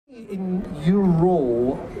In your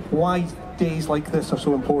role, why days like this are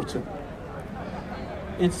so important?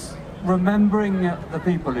 It's remembering the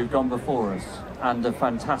people who've gone before us and the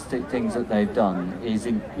fantastic things that they've done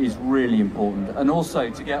is really important. And also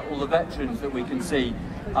to get all the veterans that we can see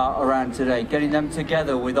around today, getting them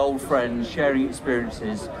together with old friends, sharing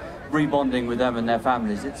experiences, rebonding with them and their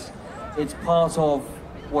families. It's part of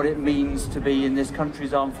what it means to be in this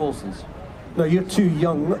country's armed forces. Now, you're too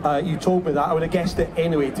young, you told me that, I would have guessed it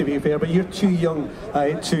anyway, to be fair, but you're too young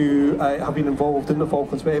to have been involved in the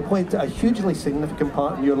Falklands, but it played a hugely significant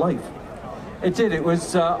part in your life. It did. It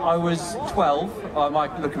was, I was 12, I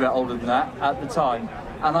might look a bit older than that at the time,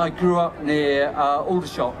 and I grew up near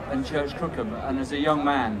Aldershot and Church Crookham, and as a young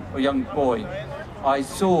man, or young boy, I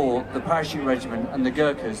saw the parachute regiment and the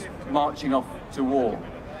Gurkhas marching off to war,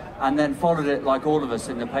 and then followed it like all of us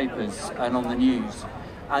in the papers and on the news,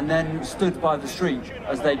 and then stood by the street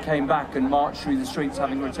as they came back and marched through the streets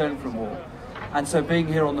having returned from war. And so being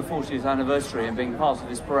here on the 40th anniversary and being part of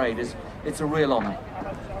this parade, it's a real honour.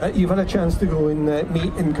 You've had a chance to go and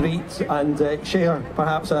meet and greet and share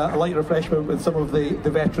perhaps a light refreshment with some of the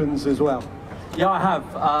veterans as well. Yeah, I have,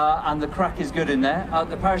 and the crack is good in there.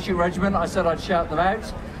 The parachute regiment, I said I'd shout them out.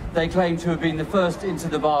 They claim to have been the first into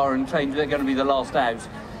the bar and claim they're going to be the last out.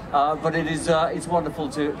 But it's wonderful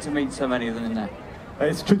to meet so many of them in there.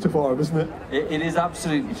 It's true to form, isn't it? It is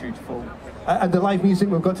absolutely true to form. And the live music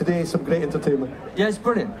we've got today is some great entertainment. Yeah, it's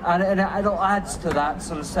brilliant, and it adds to that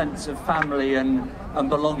sort of sense of family and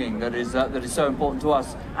belonging that is so important to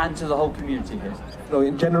us and to the whole community here.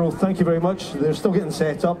 Brilliant. General, thank you very much. They're still getting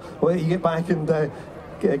set up. We'll let you get back and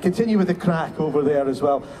continue with the crack over there as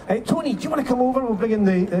well. Tony, do you want to come over? We'll bring in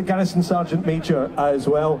the Garrison Sergeant Major as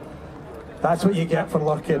well. That's what you get for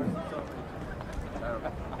lurking.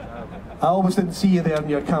 I almost didn't see you there in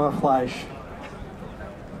your camouflage.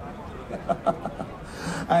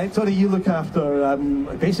 Tony, you look after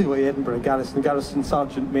basically Edinburgh Garrison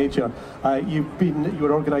Sergeant Major. You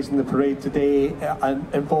were organising the parade today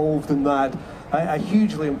and involved in that. A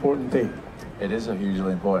hugely important day. It is a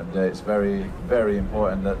hugely important day. It's very, very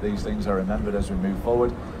important that these things are remembered as we move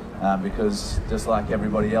forward, because just like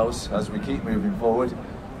everybody else, as we keep moving forward,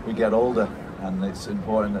 we get older, and it's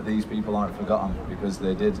important that these people aren't forgotten, because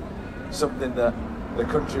they did something that the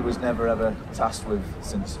country was never ever tasked with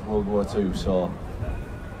since World War II, so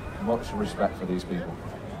much respect for these people.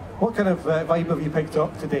 What kind of vibe have you picked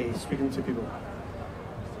up today, speaking to people,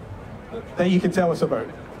 that you can tell us about?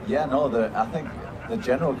 Yeah, no, I think the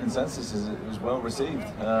general consensus is it was well received.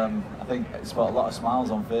 I think it's put a lot of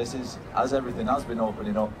smiles on faces, as everything has been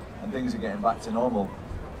opening up and things are getting back to normal.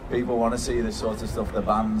 People want to see this sort of stuff, the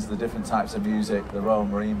bands, the different types of music, the Royal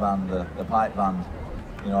Marine Band, the pipe band.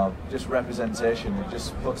 You know, just representation. It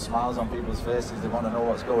just puts smiles on people's faces. They want to know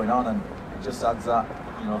what's going on, and it just adds that,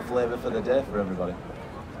 you know, flavour for the day for everybody.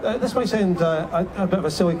 This might sound a bit of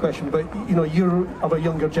a silly question, but you know, you're of a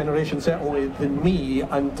younger generation certainly than me,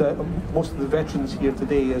 and most of the veterans here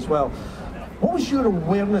today as well. What was your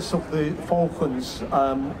awareness of the Falklands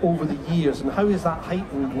over the years, and how is that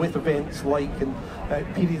heightened with events like and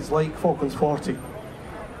periods like Falklands 40?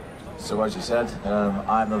 So as you said,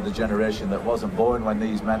 I'm of the generation that wasn't born when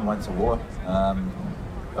these men went to war,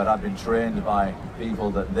 but I've been trained by people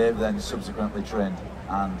that they've then subsequently trained,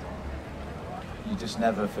 and you just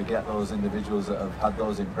never forget those individuals that have had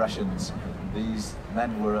those impressions. These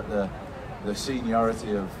men were at the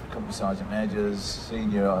seniority of company sergeant majors,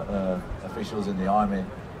 senior officials in the army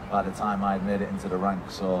by the time I had made it into the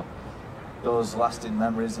ranks, so those lasting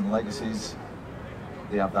memories and legacies,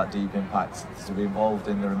 they have that deep impact. To be involved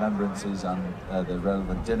in the remembrances and the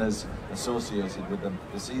relevant dinners associated with them,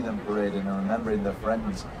 to see them parading and remembering their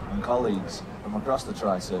friends and colleagues from across the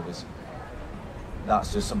tri-service,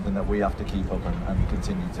 that's just something that we have to keep up and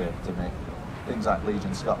continue to make things like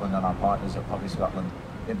Legion Scotland and our partners at Poppy Scotland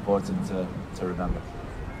important to remember.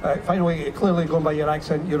 Finally, clearly going by your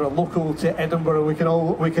accent, you're a local to Edinburgh. We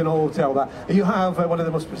can all tell that. You have one of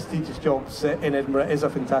the most prestigious jobs in Edinburgh. It is a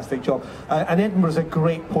fantastic job, and Edinburgh's a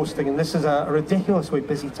great posting, and this is a ridiculously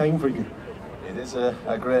busy time for you. It is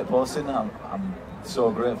a great posting. I'm so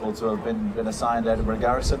grateful to have been assigned Edinburgh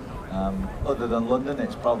Garrison. Other than London,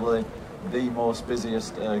 it's probably the most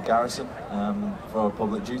busiest garrison for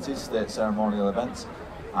public duties, state ceremonial events.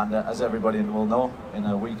 And as everybody will know, in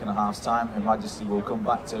a week and a half's time, Her Majesty will come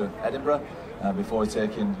back to Edinburgh before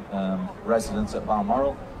taking residence at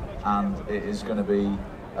Balmoral, and it is going to be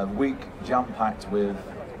a week jam-packed with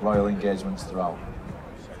royal engagements throughout.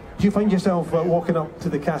 Do you find yourself walking up to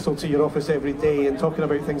the castle, to your office every day and talking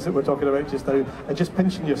about things that we're talking about just now, and just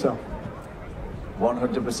pinching yourself?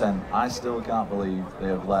 100%. I still can't believe they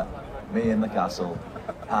have let me in the castle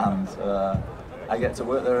and I get to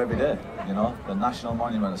work there every day. You know, the National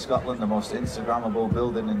Monument of Scotland, the most Instagrammable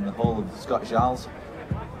building in the whole of the Scottish Isles,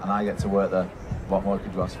 and I get to work there. What more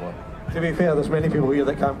could you ask for? To be fair, there's many people here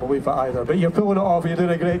that can't believe it either, but you're pulling it off, you're doing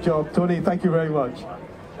a great job. Tony, thank you very much. How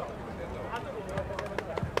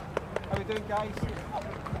are we doing, guys?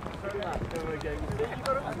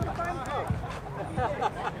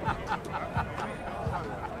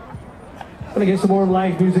 I'm going to get some more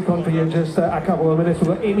live music on for you in just a couple of minutes. We've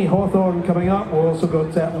got Amy Hawthorne coming up. We've also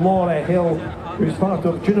got Laura Hill, who's part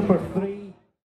of Juniper 3.